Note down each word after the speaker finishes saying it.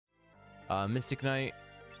Mystic Knight,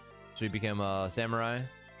 so he became a samurai.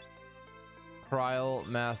 Kryl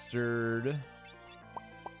mastered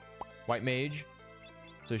White Mage,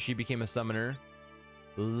 so she became a summoner.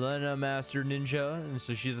 Lena mastered Ninja, and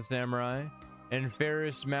so she's a samurai. And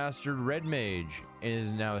Ferris mastered Red Mage and is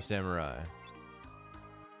now a samurai.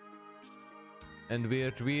 And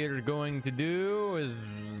what we are going to do is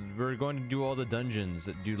we're going to do all the dungeons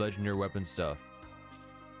that do legendary weapon stuff.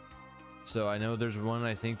 So I know there's one,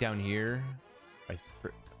 I think, down here.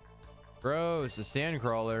 Bro, it's a sand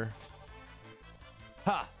crawler.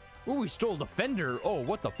 Ha! Ooh, we stole Defender. Oh,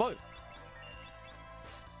 what the fuck?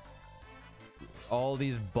 All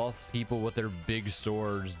these buff people with their big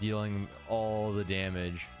swords dealing all the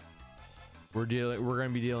damage. We're gonna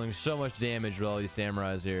be dealing so much damage with all these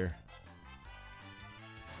samurais here.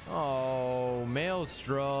 Oh,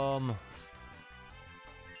 Maelstrom.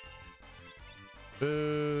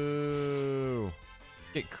 Boo.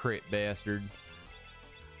 Get crit, bastard.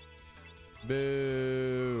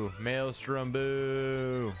 Boo. Maelstrom,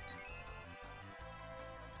 boo.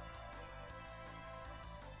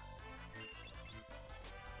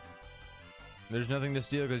 There's nothing to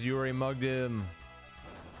steal because you already mugged him.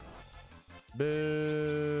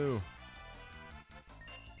 Boo.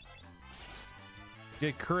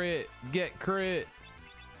 Get crit. Get crit.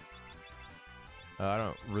 I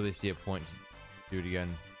don't really see a point to do it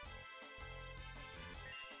again.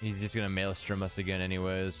 He's just gonna Maelstrom us again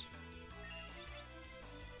anyways.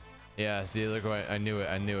 Yeah, see, look, I knew it.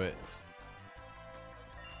 I knew it.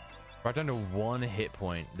 Brought down to 1 hit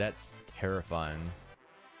point. That's terrifying.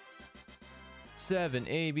 7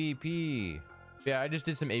 ABP. Yeah, I just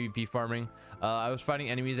did some ABP farming. I was fighting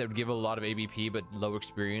enemies that would give a lot of ABP but low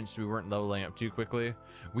experience. We weren't leveling up too quickly.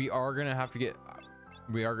 We are gonna have to get.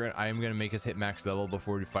 I am gonna make us hit max level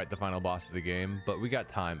before we fight the final boss of the game. But we got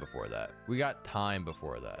time before that. We got time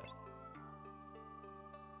before that.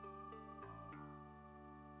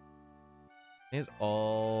 It's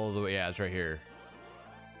all the way. Yeah, it's right here.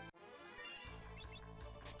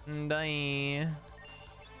 Die.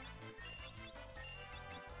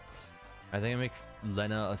 I think I make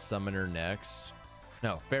Lena a summoner next.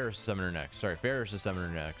 No, Ferris a summoner next. Sorry, Ferris a summoner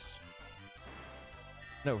next.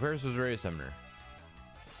 No, Ferris was already a summoner.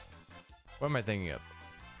 What am I thinking of?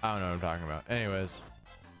 I don't know what I'm talking about. Anyways.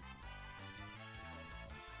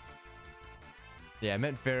 Yeah, I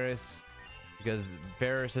meant Ferris because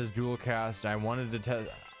Ferris has dual cast. I wanted to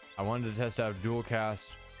test out if dual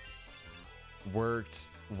cast worked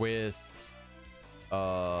with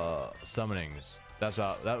summonings. That's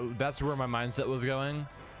where my mindset was going.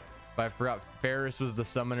 But I forgot Ferris was the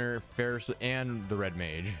summoner, Ferris and the Red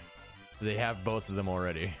Mage. They have both of them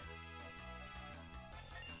already.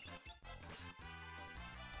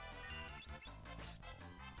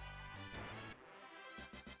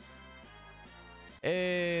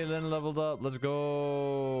 Hey, Len leveled up. Let's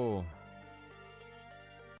go.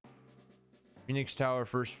 Phoenix Tower,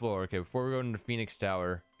 first floor. Okay, before we go into Phoenix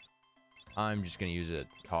Tower, I'm just gonna use it.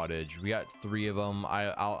 Cottage. We got 3 of them.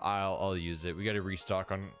 I'll use it. We got to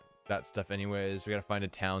restock on that stuff anyways. We got to find a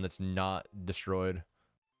town that's not destroyed.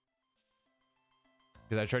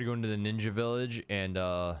 Because I tried to go into the ninja village and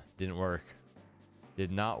didn't work.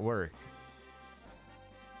 Did not work.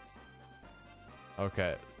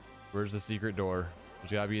 Okay. Where's the secret door?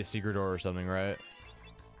 There's gotta be a secret door or something, right?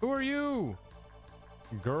 Who are you?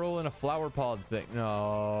 Girl in a flower pod thing.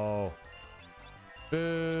 No.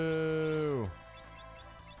 Boo.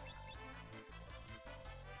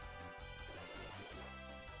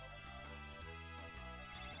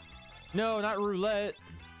 No, not roulette.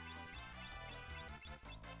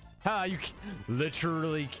 Ha, you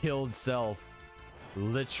literally killed self.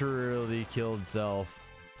 Literally killed self.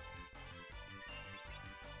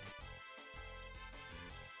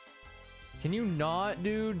 Can you not,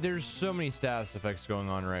 dude? There's so many status effects going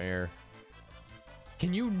on right here.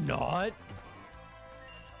 Can you not?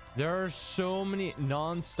 There are so many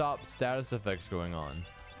non-stop status effects going on.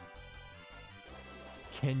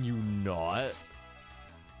 Can you not?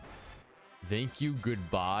 Thank you,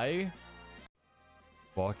 goodbye.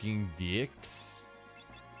 Fucking dicks.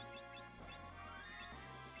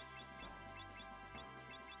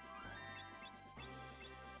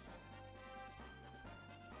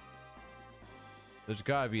 There's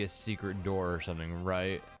gotta be a secret door or something,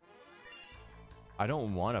 right? I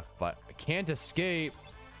don't want to fight. I can't escape.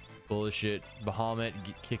 Bullshit. Bahamut,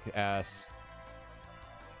 kick ass.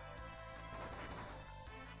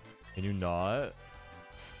 Can you not?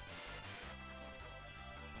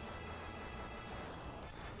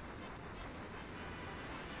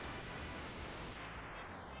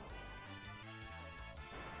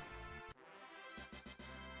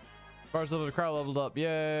 Sparse leveled, Cryo leveled up.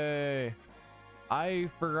 Yay! I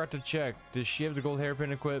forgot to check. Does she have the gold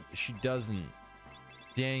hairpin equipped? She doesn't.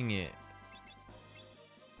 Dang it.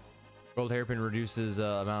 Gold hairpin reduces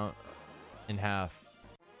amount in half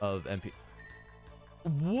of MP.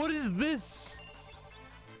 What is this?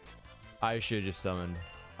 I should have just summoned.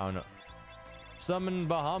 I don't know. Summon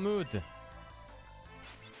Bahamut.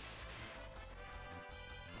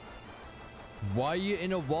 Why you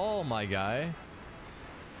in a wall, my guy?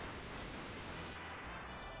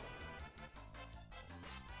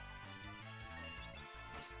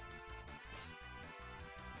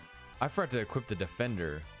 I forgot to equip the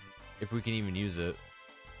defender, if we can even use it.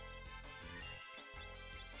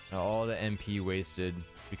 Now, all the MP wasted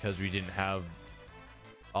because we didn't have,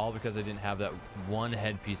 all because I didn't have that one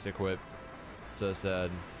headpiece equipped. So sad.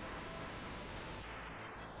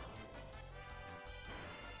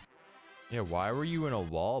 Yeah, why were you in a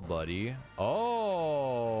wall, buddy?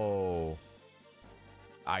 Oh,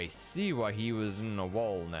 I see why he was in a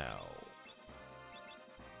wall now.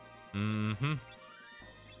 Mm-hmm.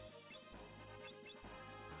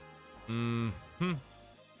 Mm-hmm.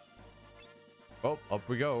 Oh, up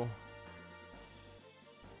we go.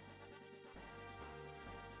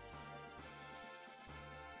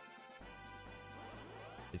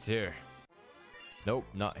 It's here. Nope,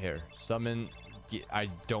 not here. Summon. I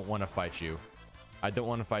don't want to fight you. I don't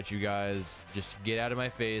want to fight you guys. Just get out of my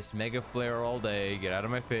face. Mega Flare all day. Get out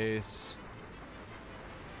of my face.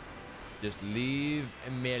 Just leave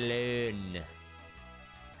me alone.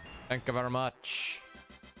 Thank you very much.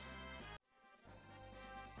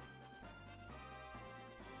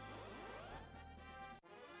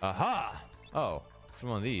 Aha! Oh, it's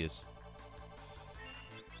one of these.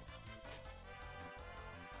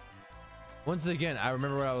 Once again, I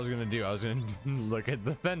remember what I was gonna do. I was gonna look at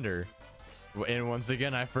the fender, and once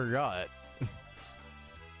again, I forgot.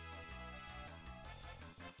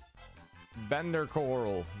 Bender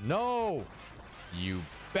Coral, no! You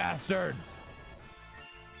bastard!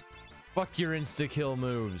 Fuck your insta-kill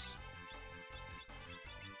moves.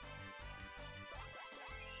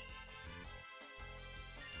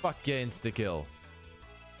 Fuck yeah, insta-kill.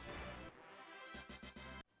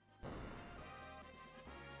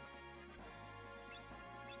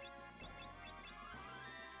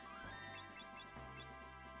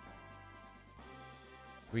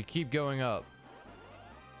 We keep going up.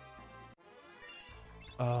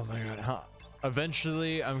 Oh my god, huh?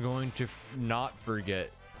 Eventually, I'm going to not forget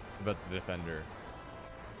about the defender.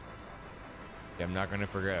 Okay, I'm not gonna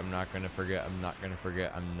forget. I'm not gonna forget. I'm not gonna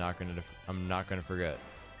forget. I'm not gonna forget.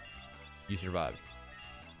 You survive.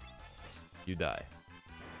 You die.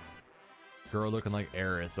 Girl looking like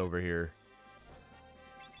Aerith over here.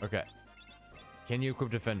 Okay. Can you equip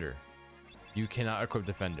defender? You cannot equip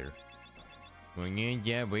defender. Well,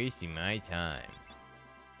 you're wasting my time.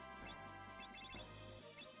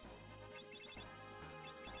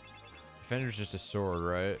 Defender's just a sword,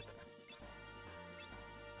 right?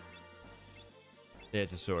 Yeah,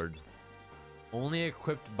 it's a sword. Only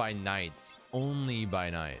equipped by knights. Only by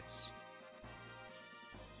knights.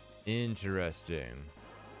 Interesting.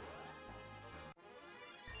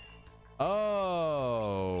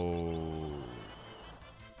 Oh.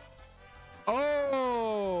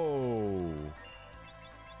 Oh.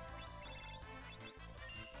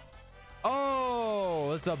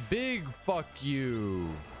 Oh, it's a big fuck you.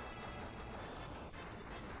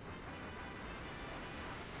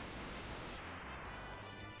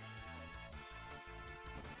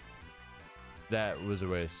 That was a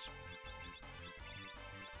waste.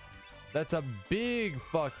 That's a big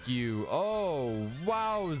fuck you. Oh,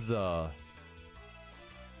 wowza.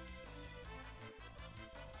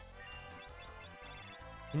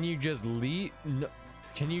 Can you just leave? No.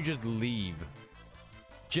 Can you just leave?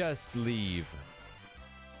 Just leave.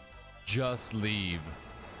 Just leave.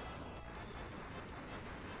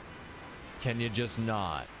 Can you just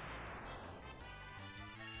not?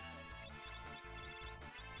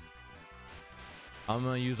 I'm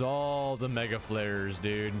gonna use all the mega flares,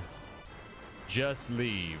 dude. Just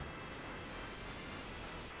leave.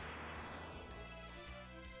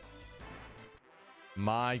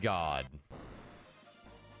 My god.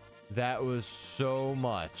 That was so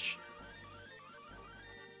much.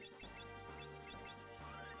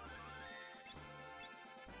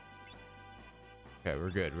 Okay,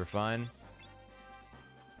 we're good. We're fine.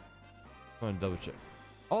 I'm gonna double check.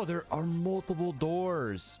 Oh, there are multiple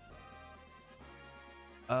doors.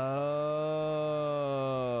 Oh.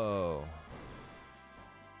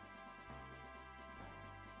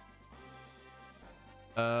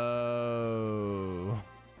 Oh.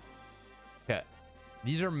 Okay.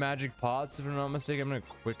 These are magic pots, if I'm not mistaken. I'm gonna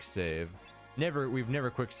quick save. We've never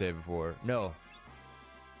quick saved before. No.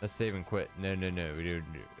 Let's save and quit. No. We do.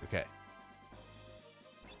 Okay.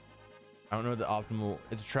 I don't know the optimal.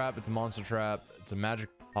 It's a trap. It's a monster trap. It's a magic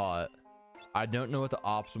pot. I don't know what the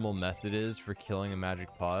optimal method is for killing a magic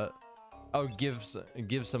pot. Oh, give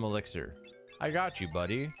some elixir. I got you,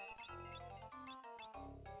 buddy.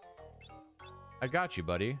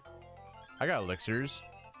 I got elixirs.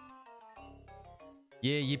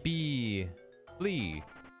 Yeah, yippee. Flee.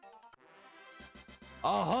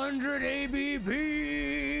 100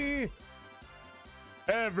 ABP.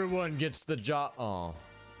 Everyone gets the job. Oh,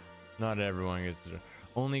 not everyone gets the.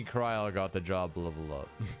 Only Kryl got the job level up.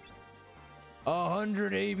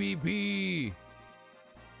 100 ABP.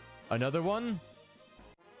 Another one?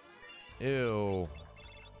 Ew.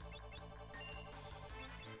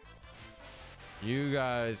 You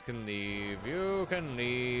guys can leave. You can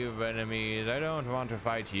leave, enemies. I don't want to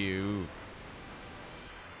fight you.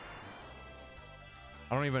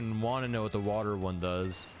 I don't even want to know what the water one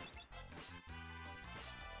does.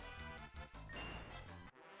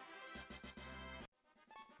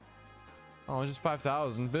 Oh, it's just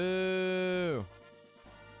 5,000. Boo!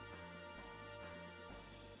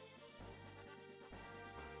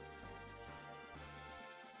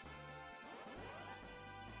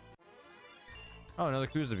 Oh, another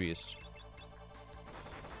Kuza Beast.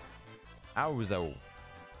 Owzo.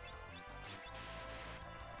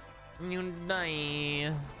 You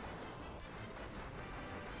die.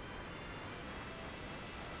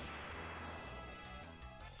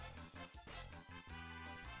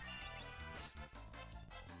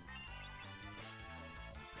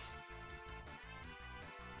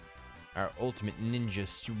 Our ultimate ninja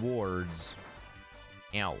swords.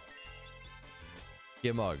 Ow.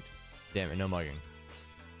 Get mugged. Damn it, no mugging.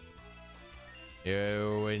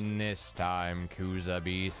 You win this time, Kuza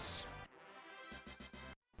Beast.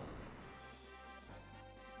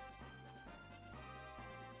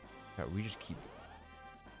 God, we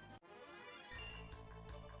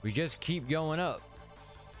just keep going up.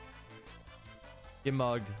 Get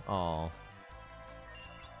mugged. Aw.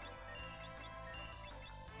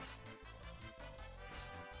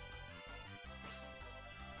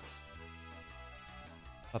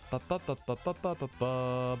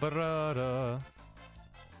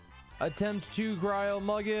 Attempt to Kryl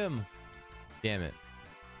mug him. Damn it.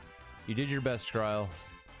 You did your best, Kryl.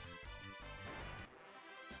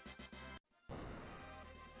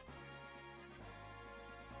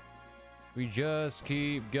 We just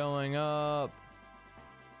keep going up.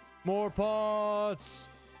 More pots.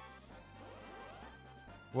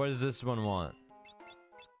 What does this one want?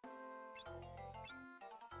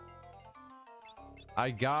 I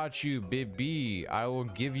got you, Bibi. I will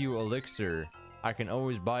give you elixir. I can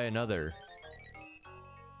always buy another.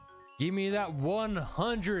 Give me that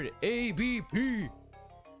 100 ABP.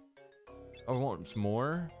 I want some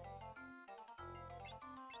more.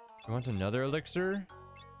 You want another elixir?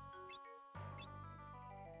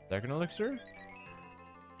 Second elixir?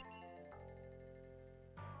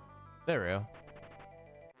 There we go.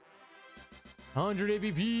 100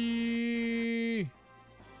 ABP.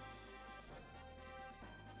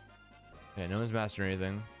 Yeah, no one's mastering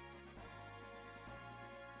anything.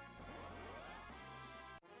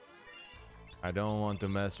 I don't want to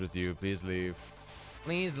mess with you. Please leave.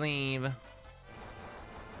 Please leave.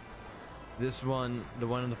 This one, the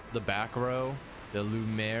one in the back row, the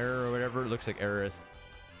Lumiere or whatever, looks like Aerith.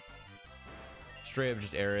 Straight up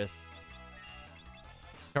just Aerith.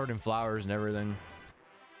 Covered in flowers and everything.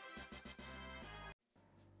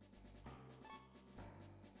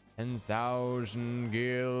 $10,000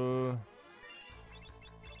 gil.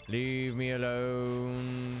 Leave me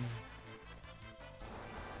alone.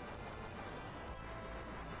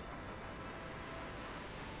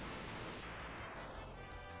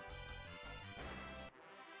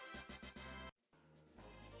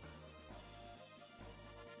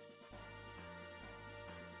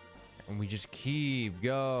 And we just keep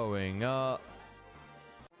going up.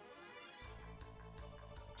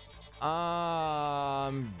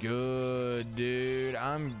 I'm good, dude.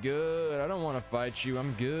 I'm good. I don't want to fight you.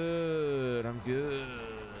 I'm good. I'm good.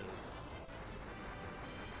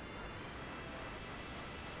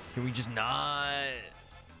 Can we just not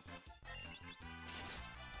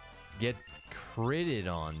get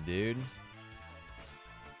critted on, dude?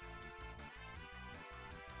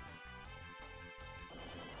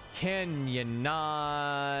 Can you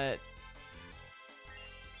not?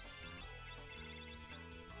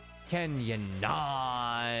 Can you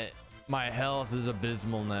not? My health is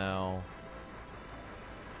abysmal now.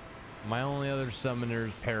 My only other summoner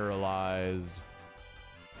is paralyzed.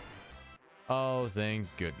 Oh, thank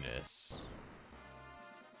goodness.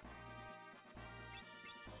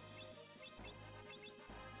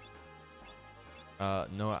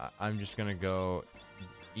 No, I'm just gonna go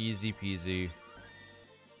easy peasy.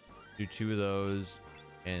 Do 2 of those,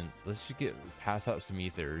 and let's just pass out some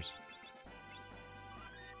ethers.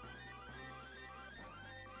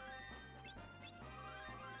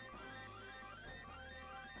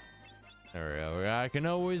 There we go. I can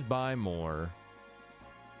always buy more.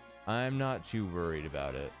 I'm not too worried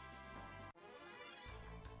about it.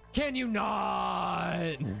 Can you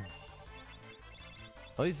not?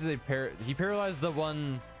 At least he paralyzed the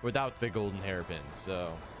one without the golden hairpin,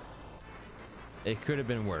 so it could have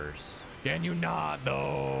been worse. Can you not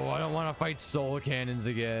though? I don't want to fight soul cannons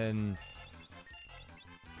again.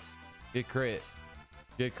 Get crit.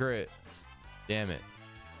 Get crit. Damn it.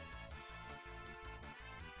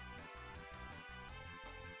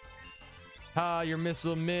 Ah, your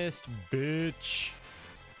missile missed, bitch.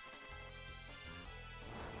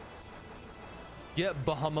 Get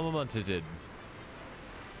Bahamutted.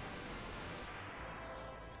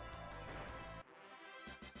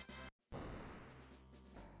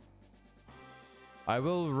 I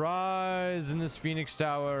will rise in this Phoenix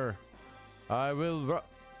Tower. I will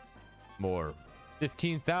more.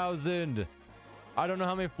 15,000. I don't know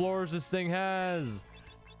how many floors this thing has.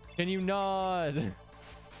 Can you not?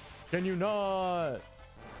 Can you not?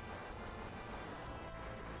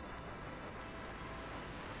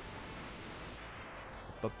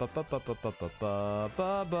 Oh,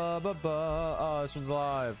 this one's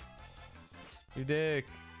alive. You dick.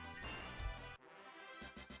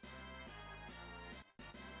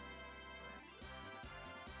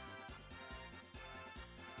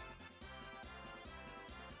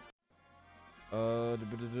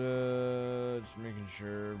 Just making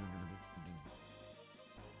sure.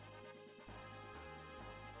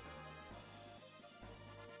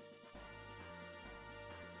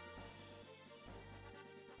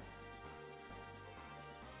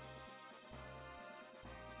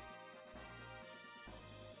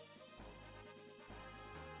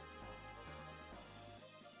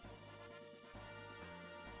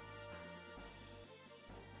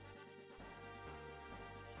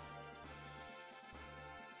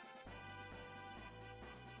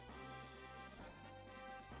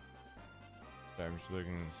 I'm just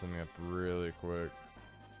looking something up really quick.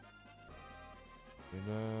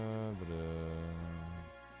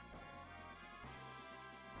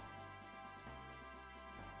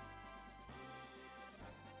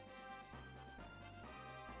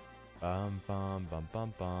 Bum bum bum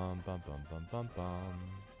bum bum bum bum bum bum bum.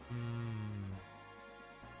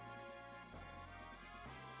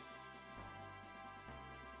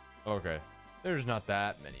 Okay, there's not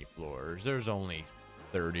that many floors. There's only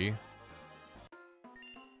 30.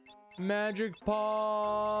 Magic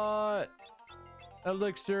pot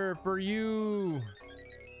elixir for you.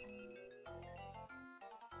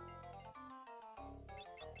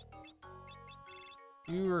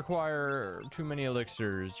 You require too many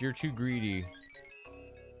elixirs. You're too greedy.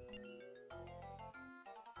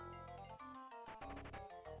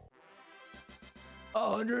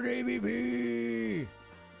 $100 ABP.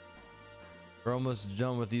 We're almost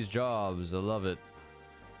done with these jobs. I love it.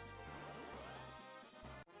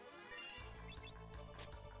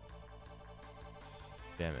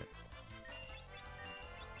 Damn it.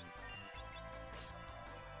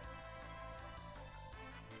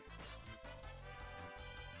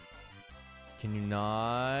 Can you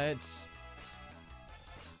not?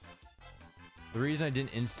 The reason I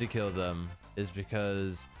didn't insta-kill them is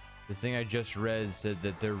because the thing I just read said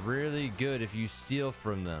that they're really good if you steal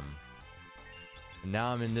from them. And now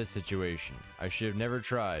I'm in this situation. I should have never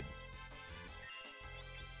tried.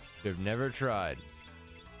 Should have never tried.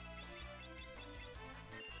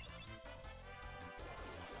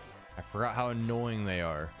 I forgot how annoying they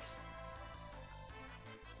are.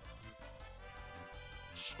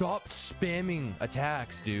 Stop spamming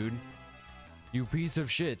attacks, dude. You piece of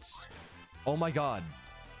shits. Oh my god.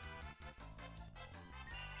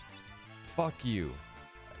 Fuck you.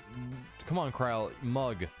 Come on, Krile.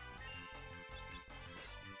 Mug.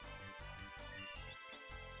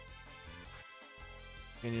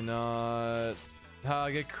 Can you not? Ha,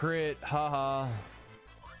 get crit. Haha.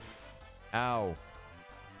 Ow.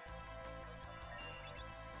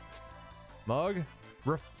 Mug?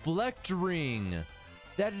 Reflect ring.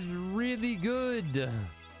 That is really good.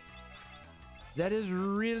 That is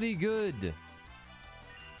really good.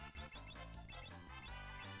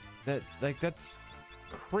 That's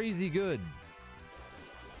crazy good.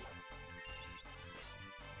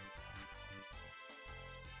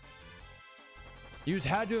 You just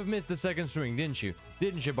had to have missed the second swing, didn't you?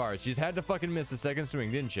 Didn't you, Bars? You just had to fucking miss the second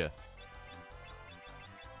swing, didn't you?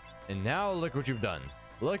 And now look what you've done.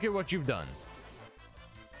 Look at what you've done.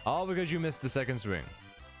 All because you missed the second swing.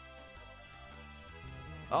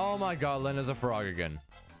 Oh my god, Lena's a frog again.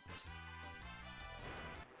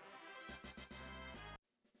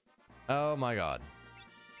 Oh my god.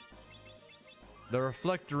 The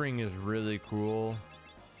reflect ring is really cool.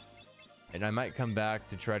 And I might come back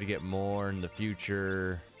to try to get more in the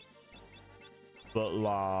future. But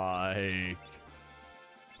like...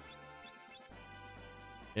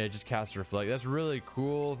 yeah, just cast reflect. That's really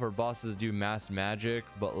cool for bosses to do mass magic,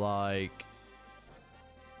 but like...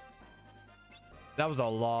 that was a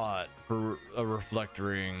lot for a reflect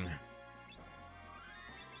ring.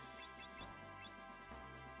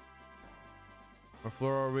 What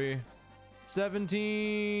floor are we?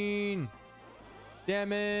 17!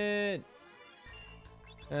 Damn it!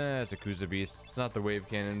 It's a Kuza beast. It's not the wave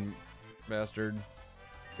cannon bastard.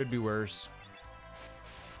 Could be worse.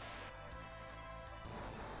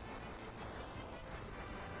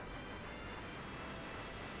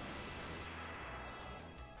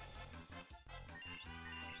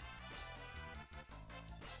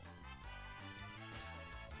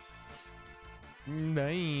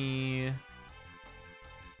 Bye.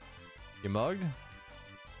 You mugged?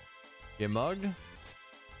 You mugged?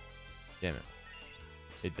 Damn it.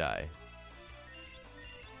 It died.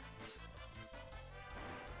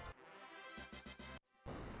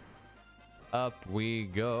 Up we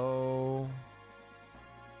go.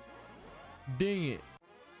 Dang it.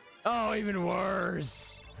 Oh, even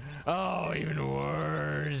worse. Oh, even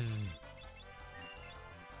worse.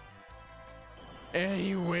 And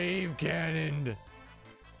he wave cannoned.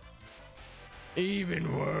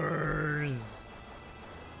 Even worse.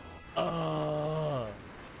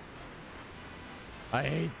 I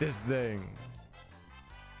hate this thing.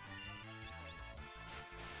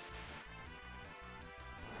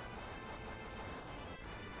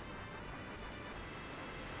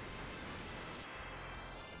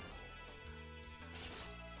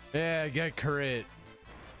 Yeah, get crit.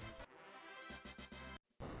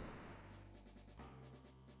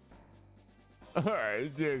 I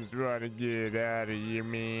just want to get out of here,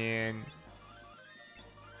 man.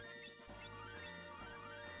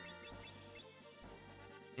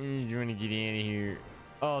 I just want to get out of here.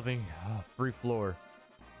 Oh, free floor.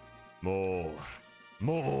 More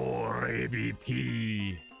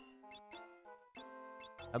ABP.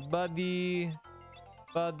 Buddy,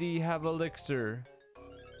 have elixir.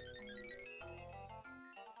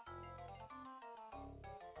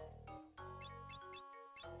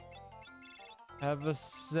 Have a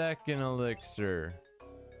second elixir.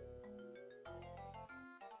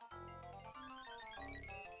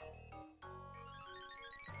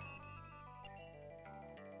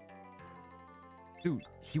 Dude,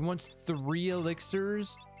 he wants 3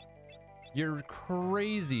 elixirs? You're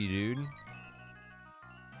crazy, dude.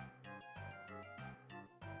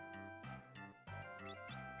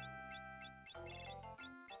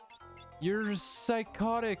 You're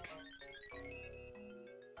psychotic.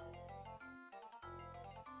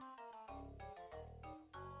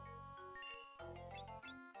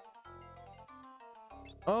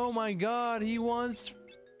 Oh my god, he wants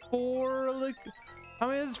 4 elixirs. How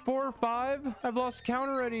many is 4 or 5? I've lost count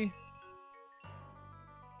already.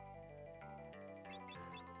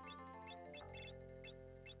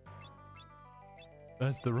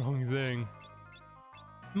 That's the wrong thing.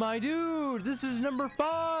 My dude, this is number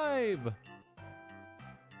 5.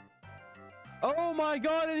 Oh my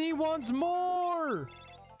god, and he wants more.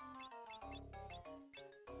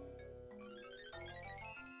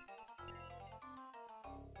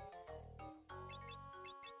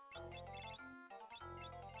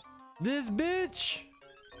 This bitch.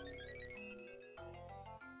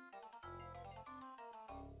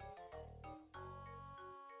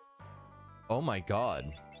 Oh my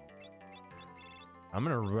god. I'm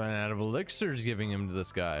gonna run out of elixirs giving him to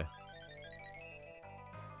this guy.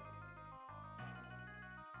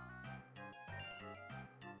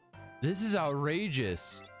 This is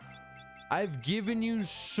outrageous. I've given you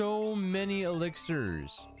so many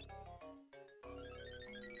elixirs.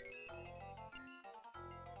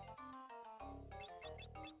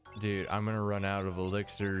 Dude, I'm gonna run out of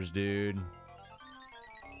elixirs, dude.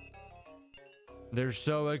 They're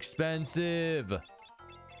so expensive.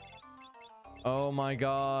 Oh my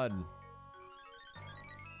god.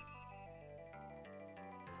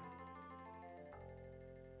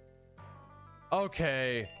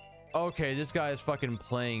 Okay. Okay, this guy is fucking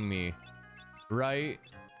playing me. Right?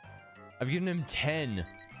 I've given him 10.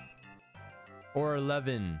 Or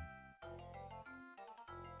 11.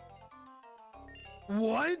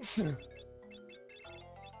 What?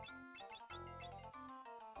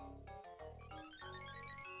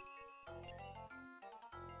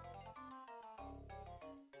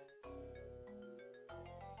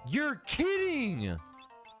 You're kidding!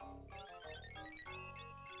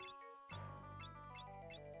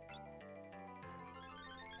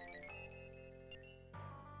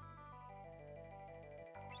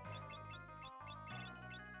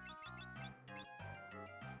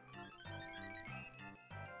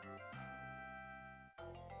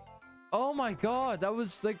 Oh my god, that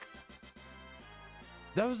was like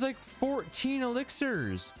 14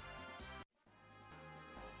 elixirs.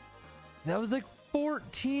 That was like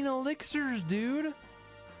 14 elixirs, dude.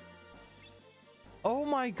 Oh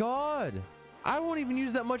my god. I won't even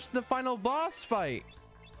use that much in the final boss fight.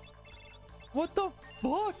 What the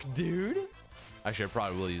fuck, dude? Actually, I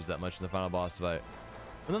probably will use that much in the final boss fight.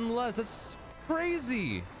 But nonetheless, that's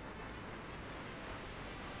crazy.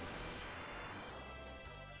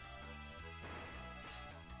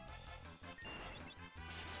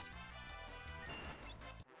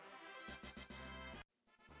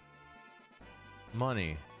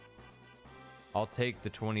 Money. I'll take the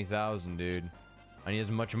 20,000, dude. I need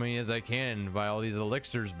as much money as I can to buy all these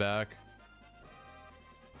elixirs back.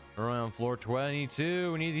 We're on floor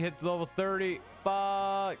 22. We need to hit the level 30.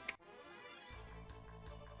 Fuck.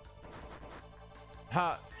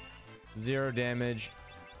 Ha. 0 damage.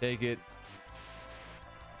 Take it.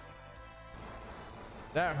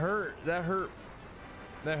 That hurt. That hurt.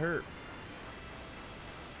 That hurt.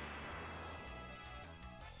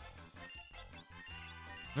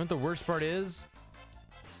 You know what the worst part is?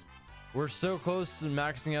 We're so close to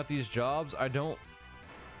maxing out these jobs. I don't...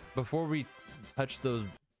 Before we touch those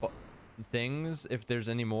things, if there's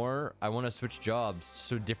any more, I want to switch jobs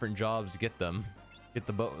so different jobs get them. Get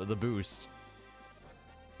the boost.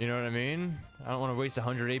 You know what I mean? I don't want to waste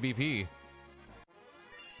 100 ABP.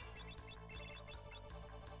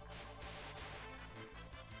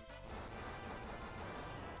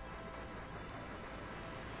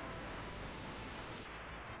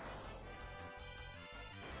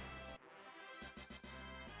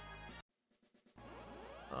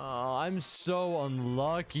 I'm so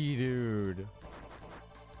unlucky, dude.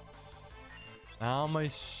 How am I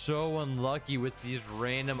so unlucky with these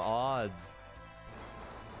random odds?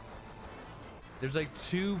 There's like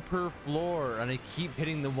 2 per floor, and I keep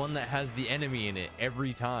hitting the one that has the enemy in it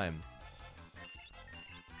every time.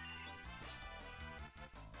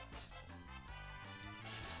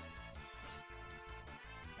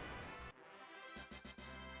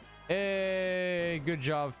 Hey, good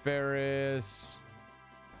job, Ferris.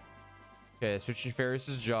 Okay, switching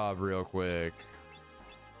Ferris's job real quick.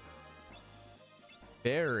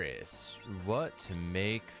 Ferris. What to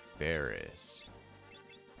make Ferris?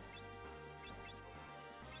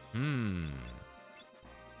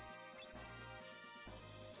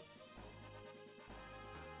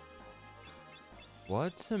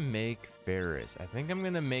 What to make Ferris? I think I'm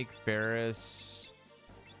gonna make Ferris...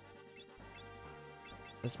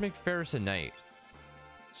 Let's make Ferris a knight.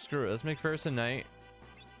 Screw it. Let's make Ferris a knight.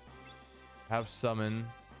 Have summon.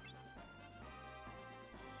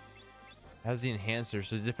 Has the enhancer,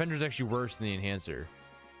 so the defender's actually worse than the enhancer.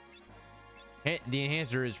 The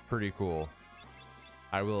enhancer is pretty cool,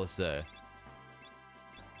 I will say.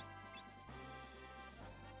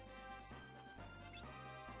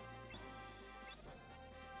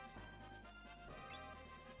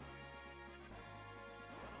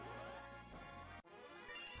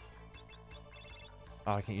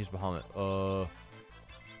 Oh, I can't use Bahamut.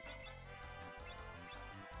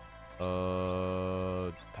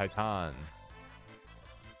 Titan.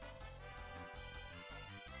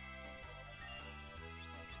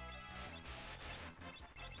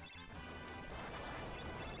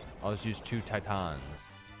 I'll just use 2 Titans.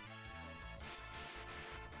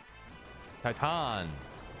 Titan.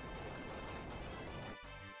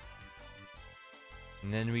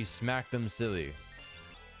 And then we smack them silly.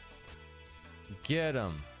 Get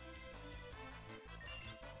them.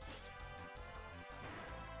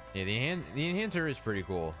 Yeah, the enhancer is pretty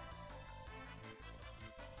cool.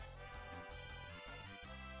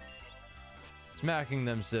 Smacking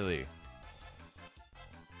them silly.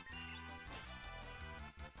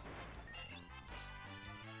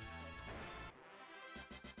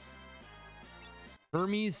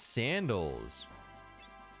 Hermes sandals.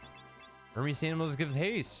 Hermes sandals gives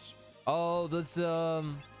haste. Oh, that's we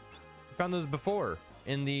found those before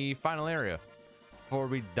in the final area before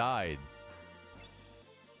we died.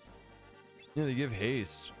 Yeah, they give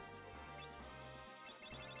haste.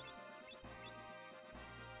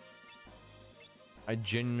 I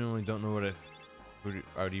genuinely don't know what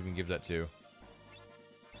I would even give that to?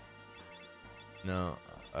 No,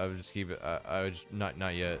 I would just keep it. I would just,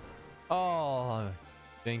 not yet. Oh,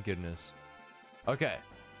 thank goodness. Okay.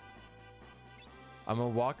 I'm gonna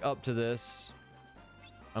walk up to this.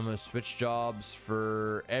 I'm gonna switch jobs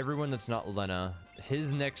for everyone that's not Lena. His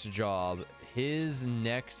next job. His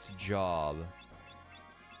next job.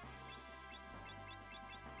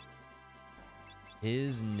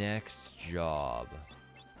 His next job.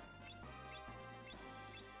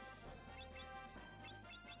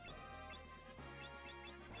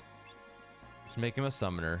 Let's make him a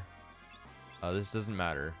summoner. This doesn't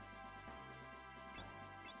matter.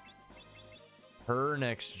 Her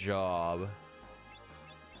next job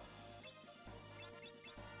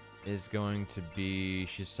is going to be,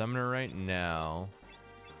 she's summoner right now.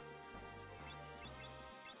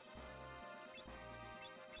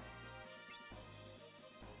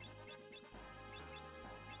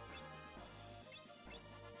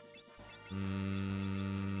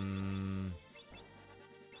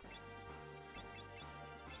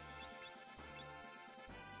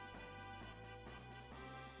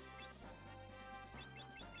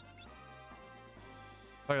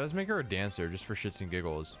 Okay, let's make her a dancer just for shits and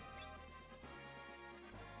giggles.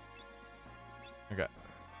 Okay.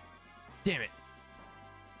 Damn it.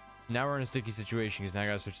 Now we're in a sticky situation because now I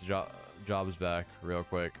gotta switch the jobs back real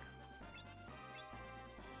quick.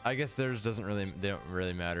 I guess theirs doesn't really, they don't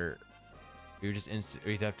really matter. We just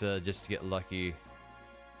we'd have to just get lucky.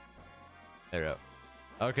 There we go.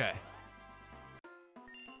 Okay.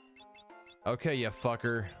 Okay, you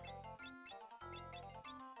fucker.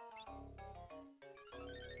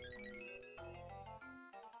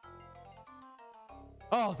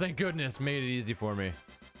 Oh, thank goodness. Made it easy for me.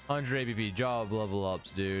 100 ABP. Job level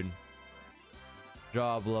ups, dude.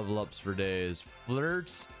 Job level ups for days.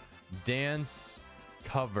 Flirt, dance,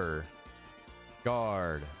 cover,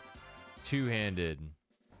 guard, two-handed,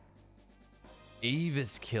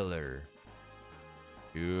 Avis killer.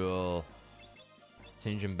 Cool.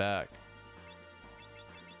 Change him back.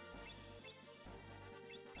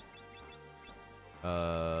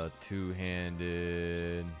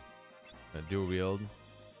 Two-handed, dual wield.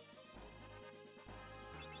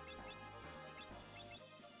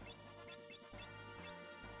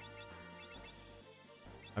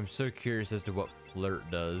 I'm so curious as to what flirt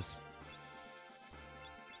does.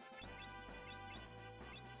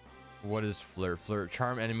 What is flirt? Flirt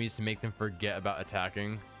charm enemies to make them forget about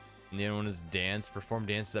attacking. And the other one is dance. Perform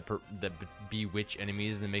dances that bewitch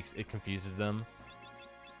enemies and it confuses them.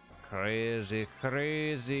 Crazy,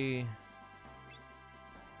 crazy.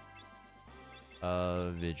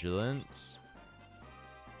 Vigilance.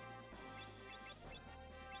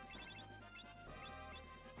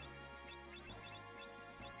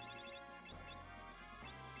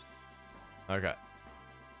 Okay.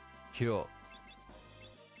 Cool.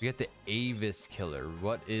 We get the Avis killer.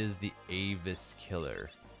 What is the Avis killer?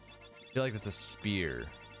 I feel like that's a spear.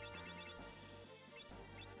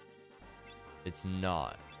 It's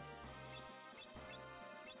not.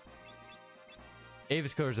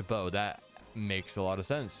 Avis killer's a bow. That makes a lot of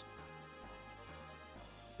sense.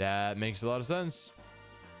 That makes a lot of sense.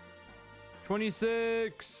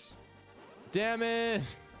 26. Damn it.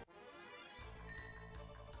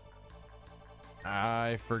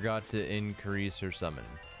 I forgot to increase her summon.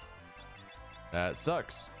 That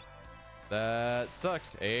sucks. That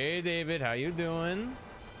sucks. Hey, David, how you doing?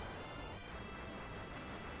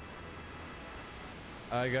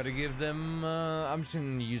 I gotta give them, I'm just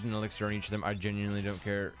gonna use an elixir on each of them. I genuinely don't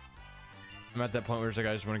care. I'm at that point where it's like,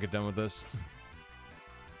 I just want to get done with this.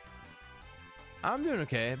 I'm doing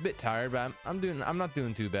okay. A bit tired, but I'm not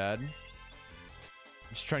doing too bad.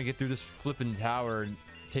 Just trying to get through this flipping tower,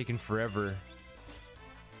 taking forever.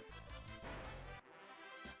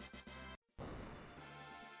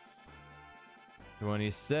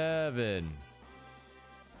 $27.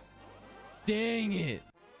 Dang it.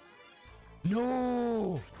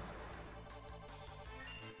 No.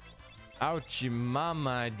 Ouchie mama,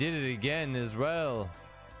 I did it again as well.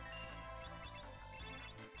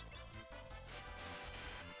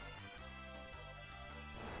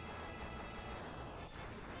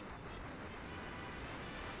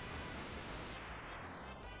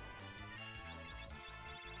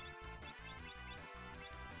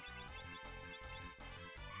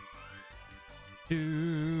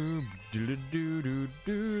 Do.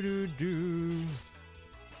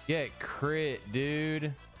 Get crit,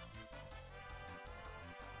 dude.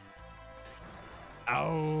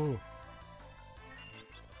 Ow.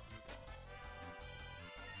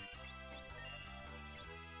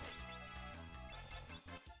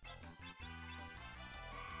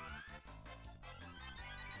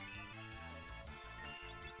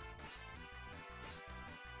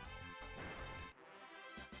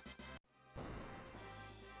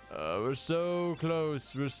 We're so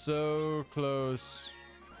close. We're so close.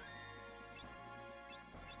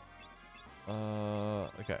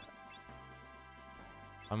 Okay.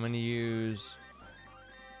 I'm gonna use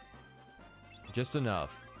just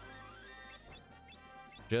enough.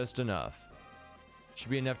 Just enough. Should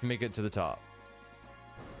be enough to make it to the top.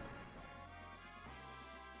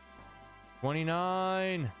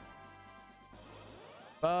 29.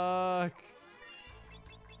 Fuck.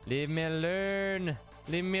 Leave me alone.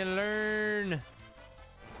 Leave me alone.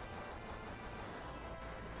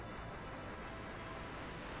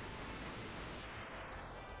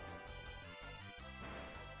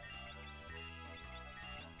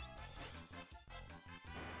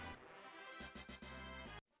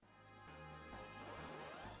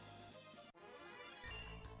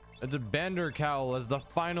 It's a Bander Cowl as the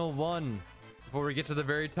final one before we get to the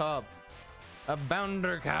very top. A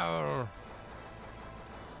Bander Cowl.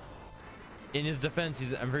 In his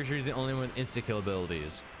defense, I'm pretty sure he's the only one with insta-kill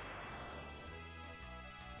abilities.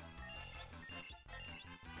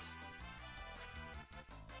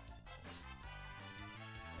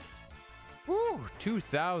 Woo!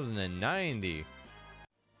 2090.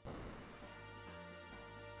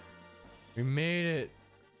 We made it.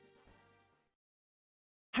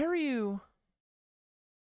 How are you?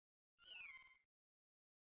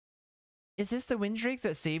 Is this the Windrake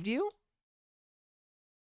that saved you?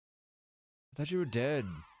 I thought you were dead.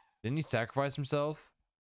 Didn't he sacrifice himself?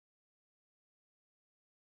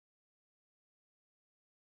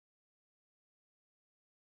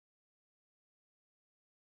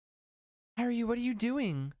 Harry, what are you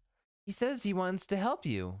doing? He says he wants to help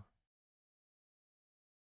you.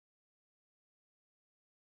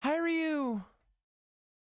 Harry!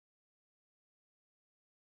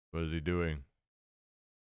 What is he doing?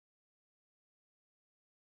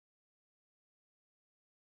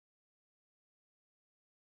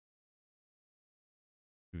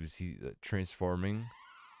 Was he transforming?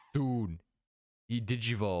 Dude, he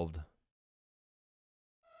digivolved.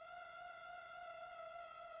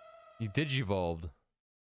 He digivolved.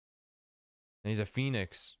 And he's a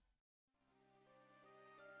phoenix.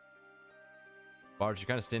 Bart, you're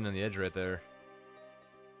kind of standing on the edge right there.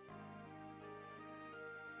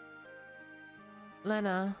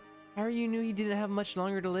 Lena, Harry knew he didn't have much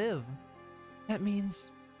longer to live. That means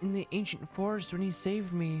in the ancient forest when he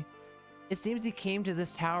saved me, it seems he came to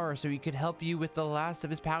this tower so he could help you with the last of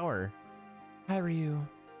his power. Harry.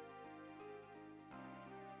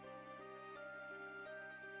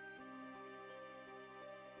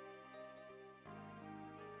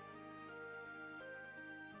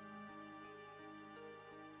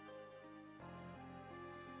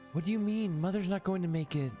 What do you mean? Mother's not going to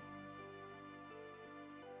make it.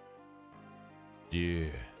 Yeah,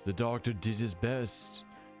 the doctor did his best.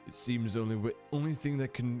 It seems the only thing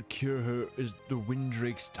that can cure her is the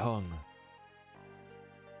Windrake's tongue.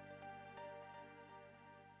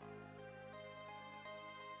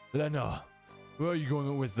 Lena, where are you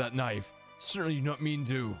going with that knife? Certainly you not mean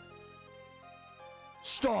to.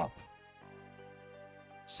 Stop!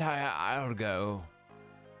 Sire, I'll go.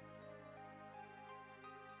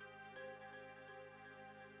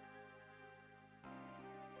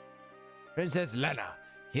 Princess Lena,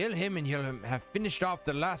 kill him and you'll have finished off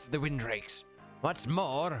the last of the Windrakes. What's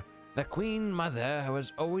more, the Queen Mother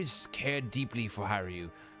has always cared deeply for Harry.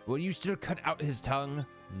 Will you still cut out his tongue?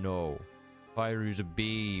 No. Pyru's a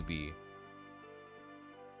baby.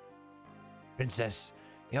 Princess,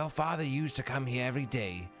 your father used to come here every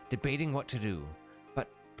day, debating what to do. But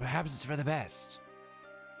perhaps it's for the best.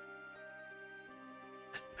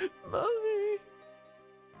 Mother!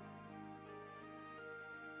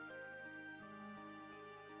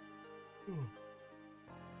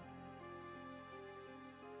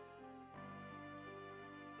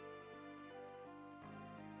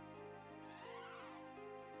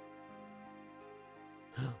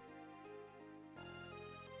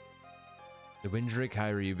 The Windrake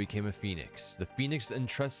Hyrule became a phoenix. The phoenix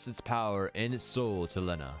entrusts its power and its soul to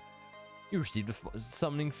Lena. You received a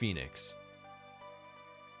summoning phoenix.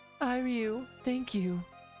 Iryu, thank you.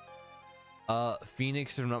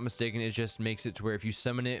 Phoenix, if I'm not mistaken, it just makes it to where if you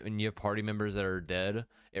summon it and you have party members that are dead,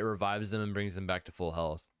 it revives them and brings them back to full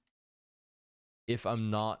health. If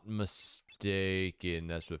I'm not mistaken,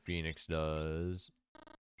 that's what Phoenix does.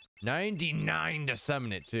 99 to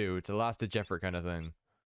summon it too. It's a last ditch effort kind of thing.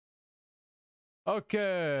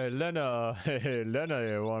 Okay, Lena. Hey, Lena,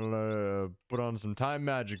 you wanna put on some time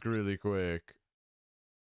magic really quick?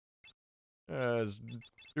 Let's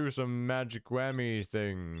do some magic whammy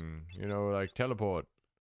thing. You know, like teleport.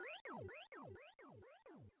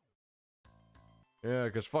 Yeah,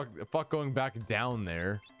 because fuck going back down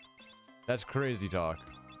there.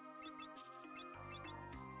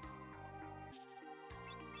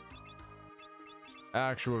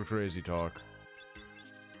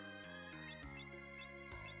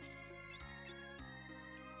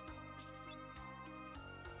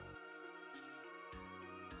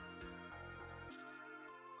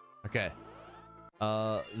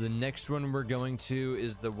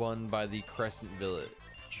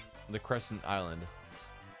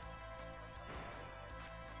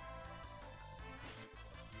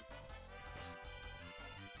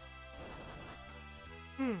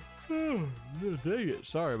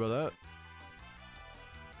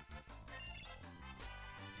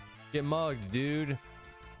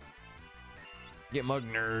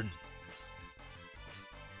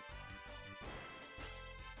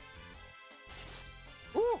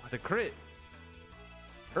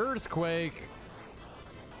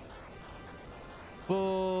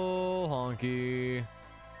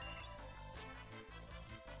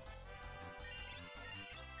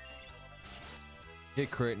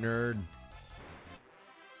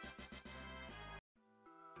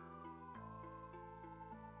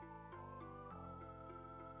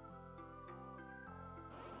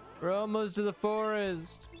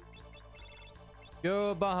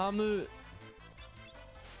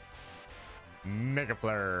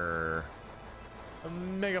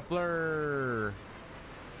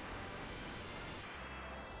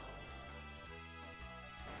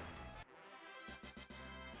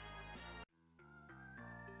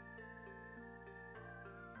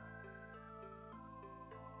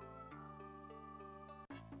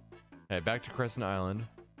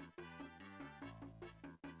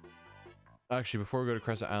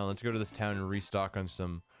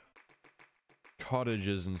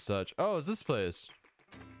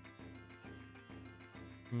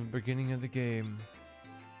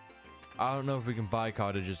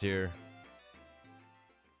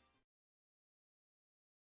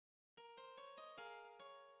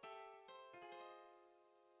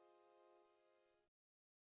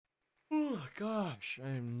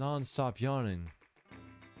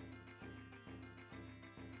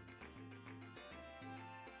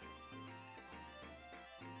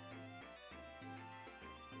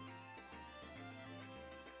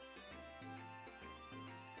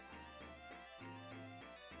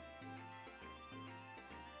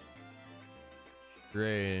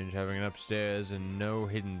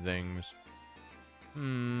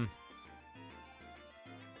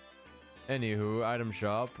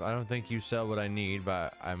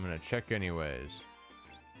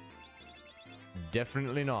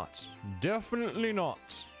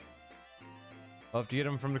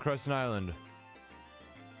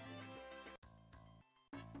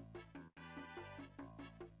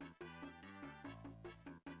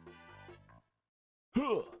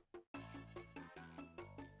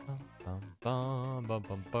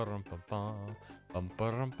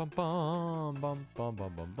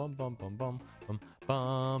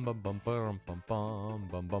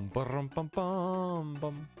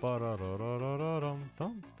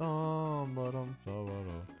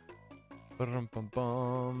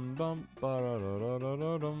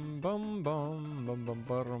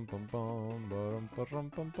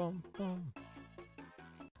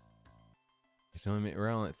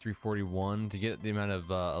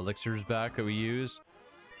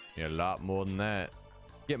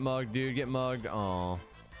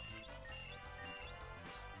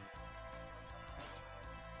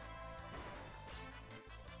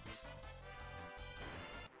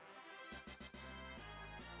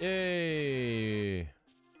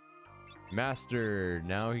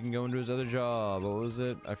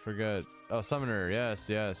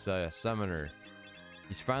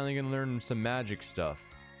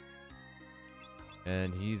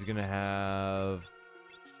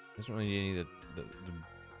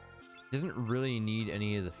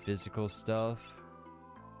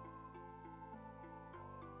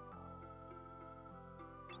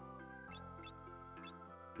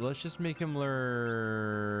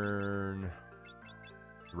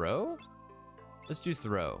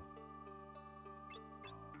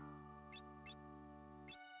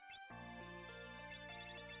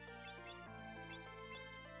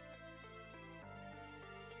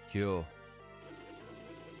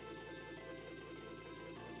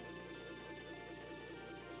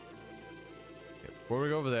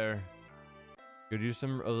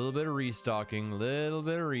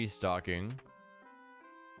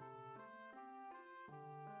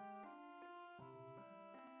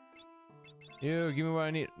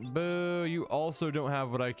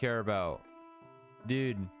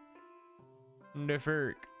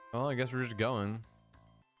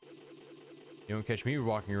 You won't catch me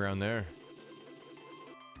walking around there.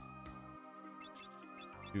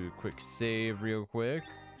 Do a quick save real quick.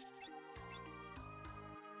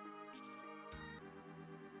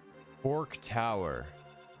 Fork Tower.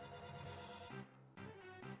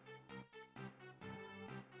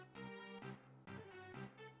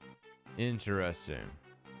 Interesting.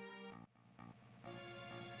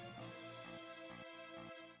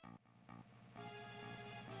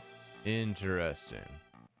 Interesting.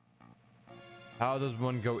 How does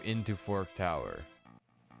one go into Fork Tower?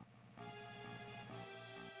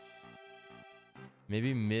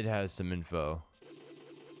 Maybe Mid has some info.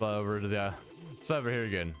 Fly over to the... Fly over here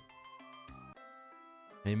again.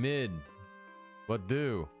 Hey Mid. What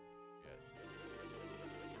do?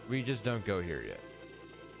 We just don't go here yet.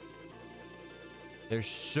 There's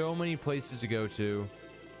so many places to go to.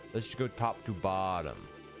 Let's just go top to bottom.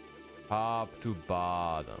 Top to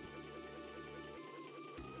bottom.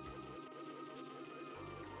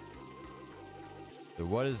 So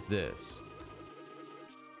what is this?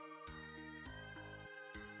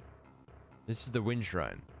 This is the Wind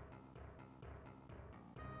Shrine.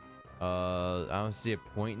 I don't see a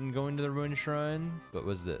point in going to the Wind Shrine. But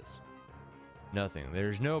what's this? Nothing.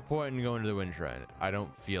 There's no point in going to the Wind Shrine. I don't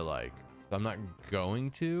feel like. So I'm not going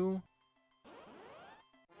to.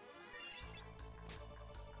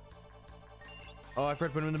 Oh, I forgot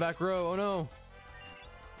to put him in the back row. Oh no.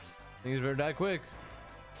 Things better die quick.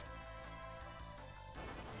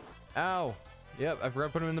 Ow. Yep, I forgot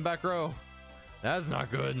to put him in the back row. That's not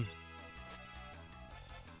good.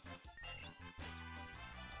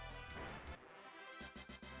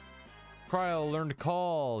 Cryle learned to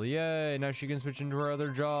call. Yay, now she can switch into her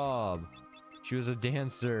other job. She was a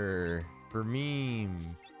dancer for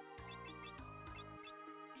meme.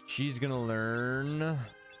 She's gonna learn.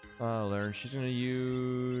 She's gonna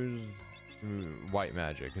use white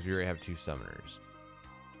magic because we already have 2 summoners.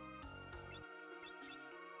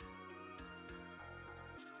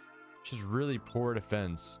 She's really poor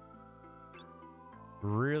defense.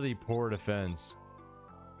 Really poor defense.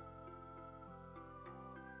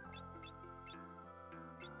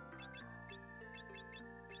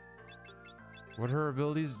 What are her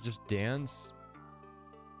abilities? Just dance?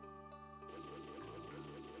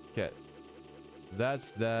 Okay.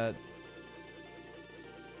 That's that.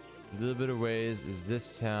 A little bit of ways is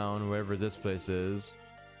this town, wherever this place is.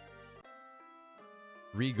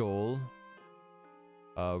 Regal.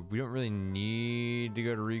 We don't really need to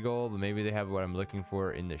go to Regal, but maybe they have what I'm looking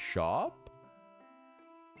for in the shop.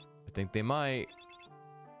 I think they might.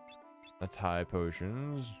 That's high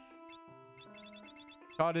potions.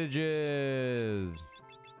 Cottages.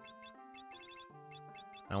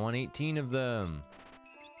 I want 18 of them.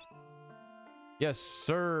 Yes,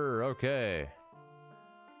 sir. Okay.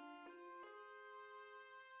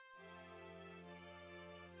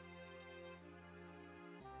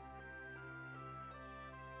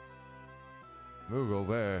 Moogle,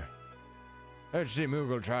 where? Let's see,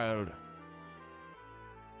 Moogle child.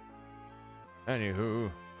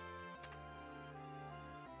 Anywho.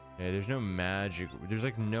 Yeah, there's no magic. There's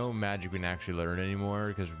like no magic we can actually learn anymore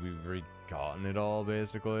because we've already gotten it all,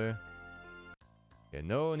 basically. Okay,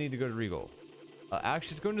 no need to go to Regal.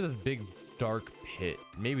 Actually, let's go into this big dark pit.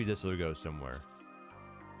 Maybe this will go somewhere.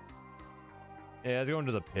 Yeah, let's go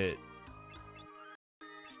into the pit.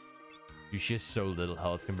 She has so little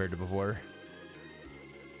health compared to before.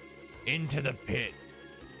 Into the pit.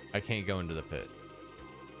 I can't go into the pit.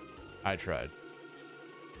 I tried.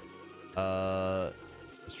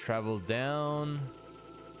 Let's travel down.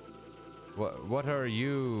 What are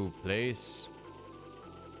you, place?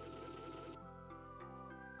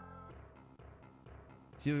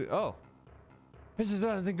 See, oh. Princess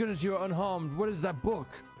Diana, thank goodness you are unharmed. What is that book?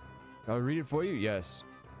 I'll read it for you. Yes.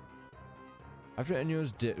 After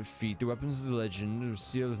Enyo's defeat, the weapons of the legend were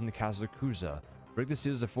sealed within the castle of Kuza. Break the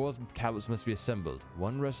seals, the 4 tablets must be assembled.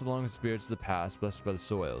 One rests along the spirits of the past, blessed by the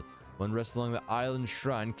soil. One rests along the island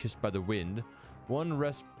shrine, kissed by the wind. One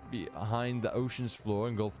rests behind the ocean's floor,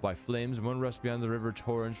 engulfed by flames. One rests behind the river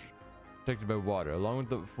torrents, protected by water. Along with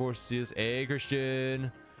the 4 seals. Hey,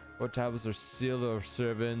 Christian! 4 tablets are sealed of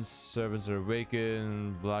servants. Servants are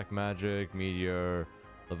awakened. Black magic, meteor,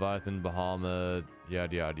 Leviathan, Bahamut,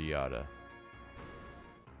 yada yada yada.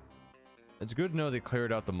 It's good to know they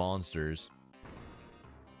cleared out the monsters.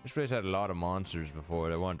 This place had a lot of monsters before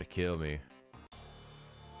that wanted to kill me.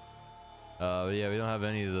 Yeah, we don't have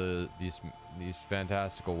any of these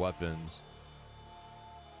fantastical weapons.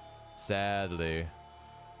 Sadly.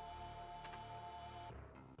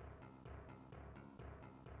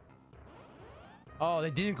 Oh, they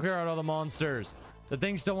didn't clear out all the monsters. The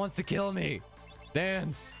thing still wants to kill me.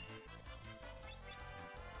 Dance.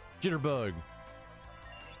 Jitterbug.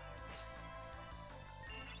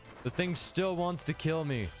 The thing still wants to kill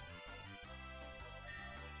me.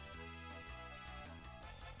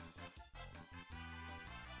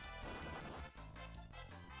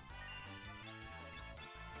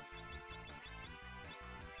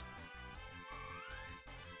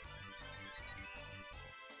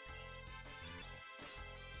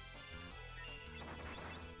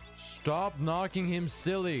 Stop knocking him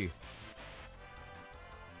silly.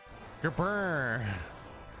 Grr.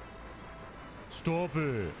 Stop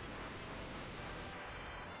it.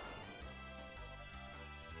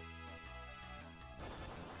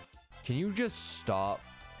 Can you just stop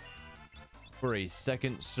for a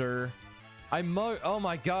second, sir? Oh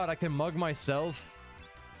my god, I can mug myself.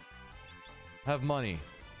 Have money.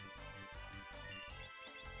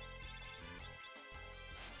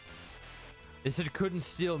 It said couldn't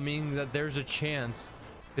steal, meaning that there's a chance.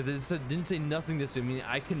 Because it didn't say nothing to do, meaning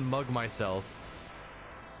I can mug myself.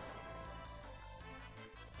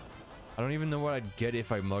 I don't even know what I'd get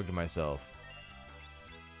if I mugged myself.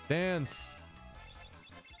 Dance.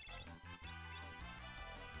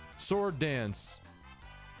 Sword dance.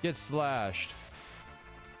 Get slashed.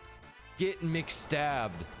 Get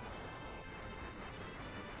McStabbed.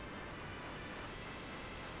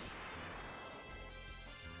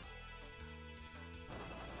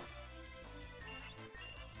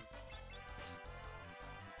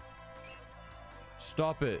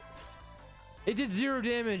 Stop it. It did 0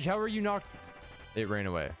 damage. How are you knocked? It ran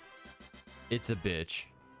away. It's a bitch.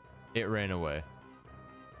 It ran away.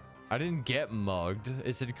 I didn't get mugged.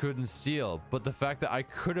 It said couldn't steal. But the fact that I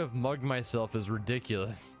could have mugged myself is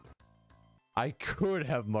ridiculous. I could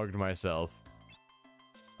have mugged myself.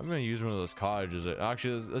 I'm going to use one of those cottages.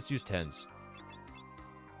 Actually, let's use tents.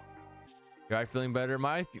 Guy feeling better?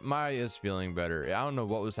 My is feeling better. I don't know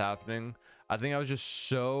what was happening. I think I was just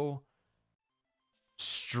so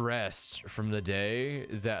stressed from the day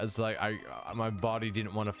that it's like my body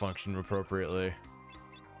didn't want to function appropriately.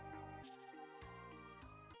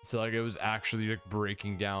 So like it was actually like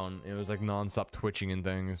breaking down. It was like non-stop twitching and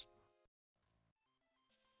things.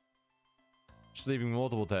 Just leaving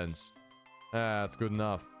multiple tents. That's good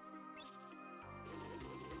enough.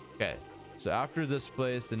 Okay, so after this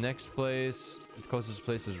place, the next place, the closest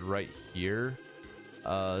place is right here.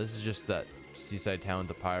 This is just that seaside town with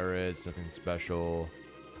the pirates, nothing special.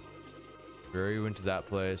 We already went to that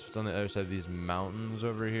place. What's on the other side of these mountains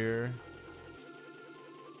over here?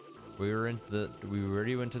 We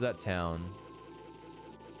already went to that town.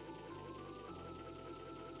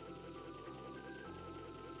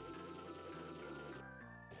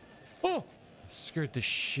 Oh! Scared the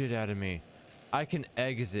shit out of me. I can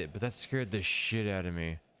exit, but that scared the shit out of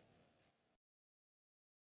me.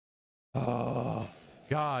 Oh,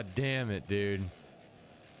 god damn it, dude.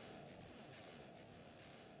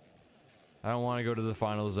 I don't want to go to the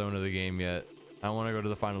final zone of the game yet. I don't want to go to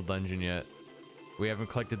the final dungeon yet. We haven't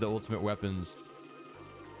collected the ultimate weapons.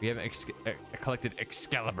 We haven't collected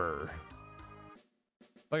Excalibur.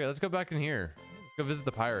 Okay, let's go back in here. Let's go visit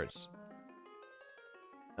the pirates.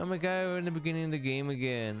 Oh my god, we're in the beginning of the game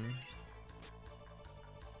again.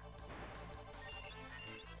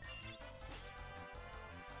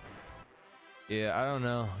 Yeah, I don't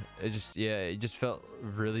know. It just felt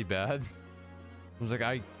really bad. I was like,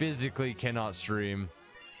 I physically cannot stream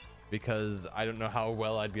because I don't know how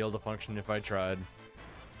well I'd be able to function if I tried.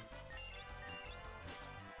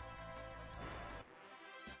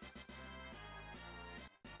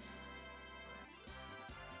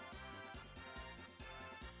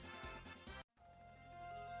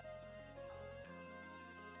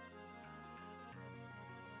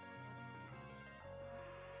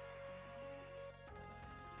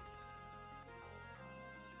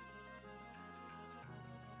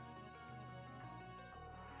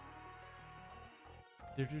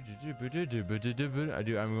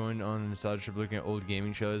 I'm going on a nostalgia trip looking at old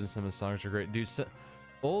gaming trailers and some of the songs are great. Dude,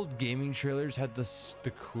 old gaming trailers had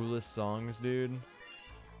the coolest songs, dude.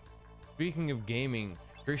 Speaking of gaming,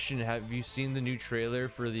 Christian, have you seen the new trailer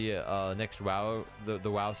for the next WoW,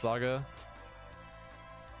 the WoW saga?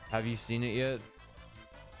 Have you seen it yet?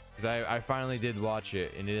 Because I finally did watch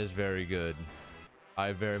it and it is very good.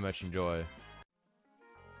 I very much enjoy.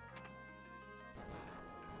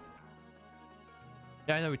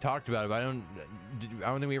 Yeah, I know we talked about it, but I don't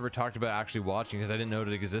think we ever talked about actually watching because I didn't know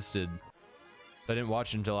it existed. I didn't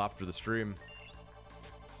watch it until after the stream.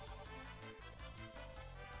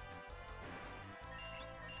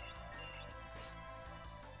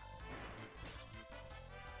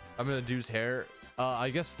 I'm gonna do's hair. I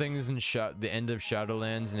guess things in the end of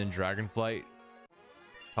Shadowlands and in Dragonflight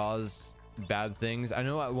caused bad things. I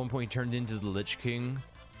know at one point he turned into the Lich King,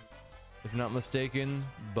 if not mistaken,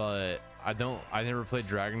 but I never played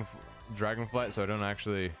Dragonflight, so I don't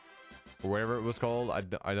actually, or whatever it was called. I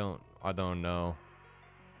don't know.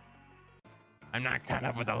 I'm not caught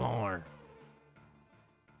up with the lore.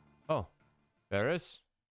 Oh, Ferris?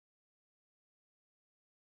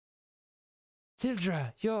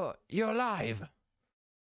 Sildra, you're alive.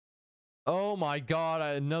 Oh my god,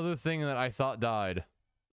 another thing that I thought died.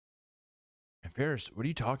 Ferris, what are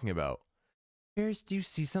you talking about? Ferris, do you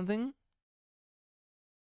see something?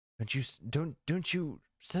 Don't you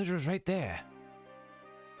Sildra's right there.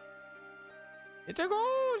 It's a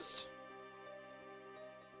ghost!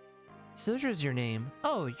 Sildra's your name.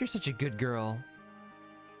 Oh, you're such a good girl.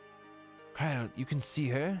 Cryo, you can see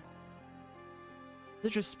her?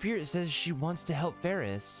 Sildra's spirit says she wants to help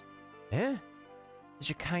Ferris. Eh?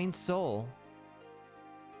 Such a kind soul.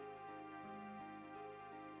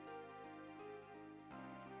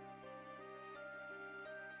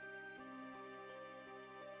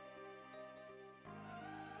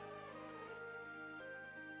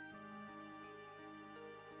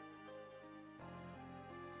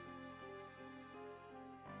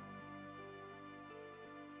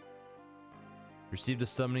 Received a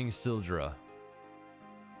summoning Sildra.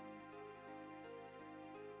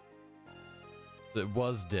 It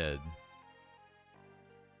was dead.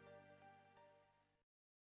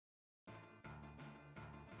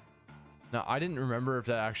 Now, I didn't remember if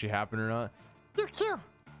that actually happened or not. You're cute.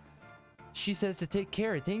 She says to take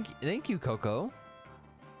care. Thank you, Coco.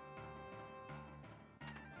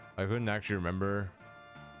 I couldn't actually remember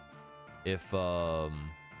if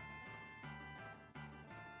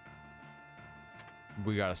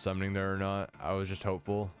we got a summoning there or not. I was just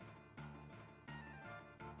hopeful.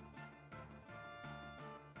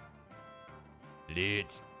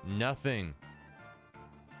 It's nothing.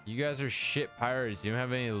 You guys are shit pirates. You don't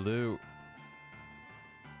have any loot.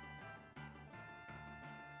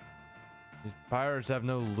 These pirates have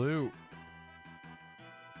no loot.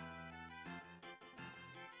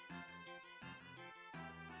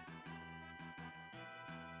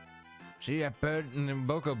 See, that bird and the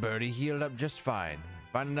Boko birdie healed up just fine.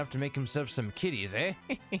 Fine enough to make himself some kitties, eh?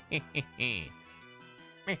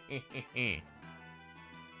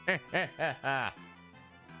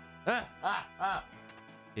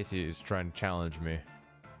 Casey is trying to challenge me.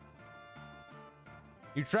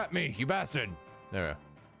 You trapped me, you bastard! There we go.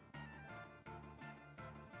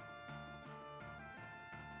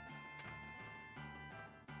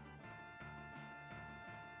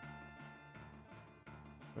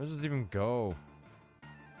 Where does it even go?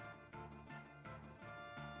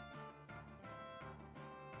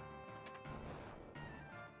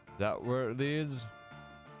 Is that where it leads?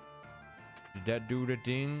 Did that do the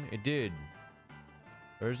thing? It did.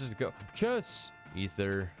 Where does it go? Chess!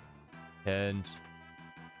 Ether. And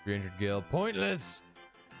 300 gil. Pointless!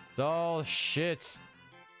 It's all shit.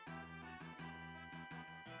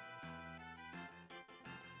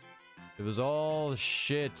 It was all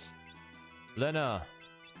shit. Lena,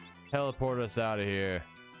 teleport us out of here.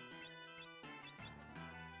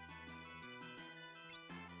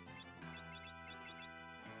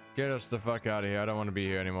 Get us the fuck out of here. I don't want to be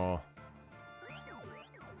here anymore.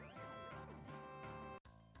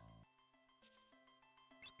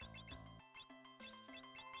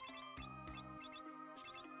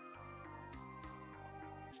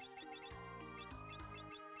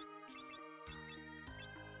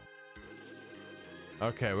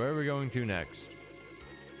 Okay, where are we going to next?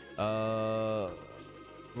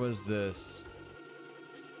 What is this?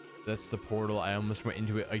 That's the portal. I almost went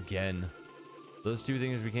into it again. Those two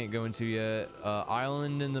things we can't go into yet.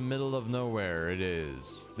 Island in the middle of nowhere. It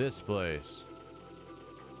is this place.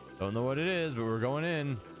 Don't know what it is, but we're going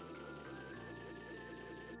in.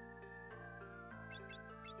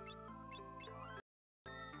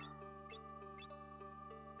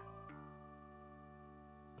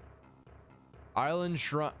 Island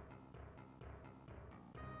Shrine.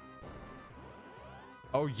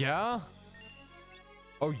 Oh yeah?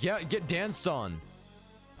 Oh yeah, get danced on.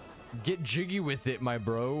 Get jiggy with it, my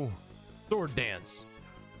bro. Sword dance.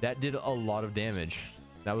 That did a lot of damage.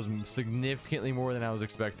 That was significantly more than I was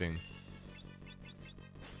expecting.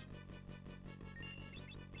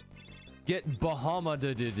 Get Bahama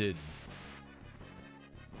did.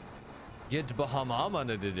 Get Bahama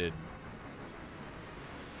did.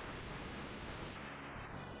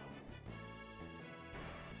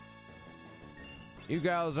 You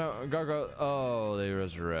guys are go. Oh, they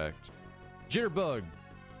resurrect. Jitterbug.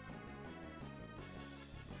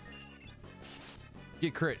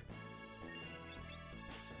 Get crit.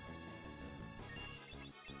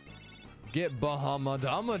 Get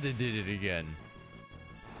Bahammadama did it again.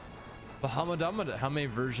 Bahammadama. How many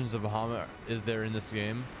versions of Bahamut is there in this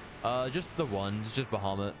game? Just the one. It's just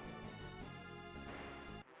Bahamut.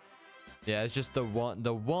 Yeah, it's just the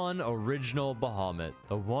one original Bahamut.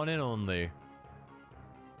 The one and only.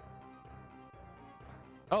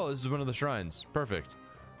 Oh, this is one of the shrines. Perfect.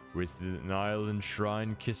 With an island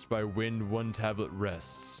shrine kissed by wind, one tablet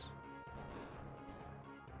rests.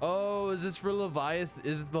 Oh, is this for Leviathan?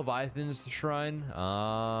 Is it Leviathan's shrine? You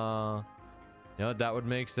know, that would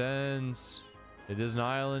make sense. It is an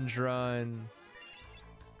island shrine.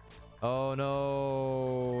 Oh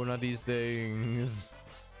no, not these things.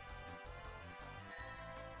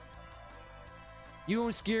 You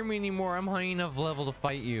won't scare me anymore. I'm high enough level to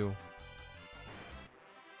fight you.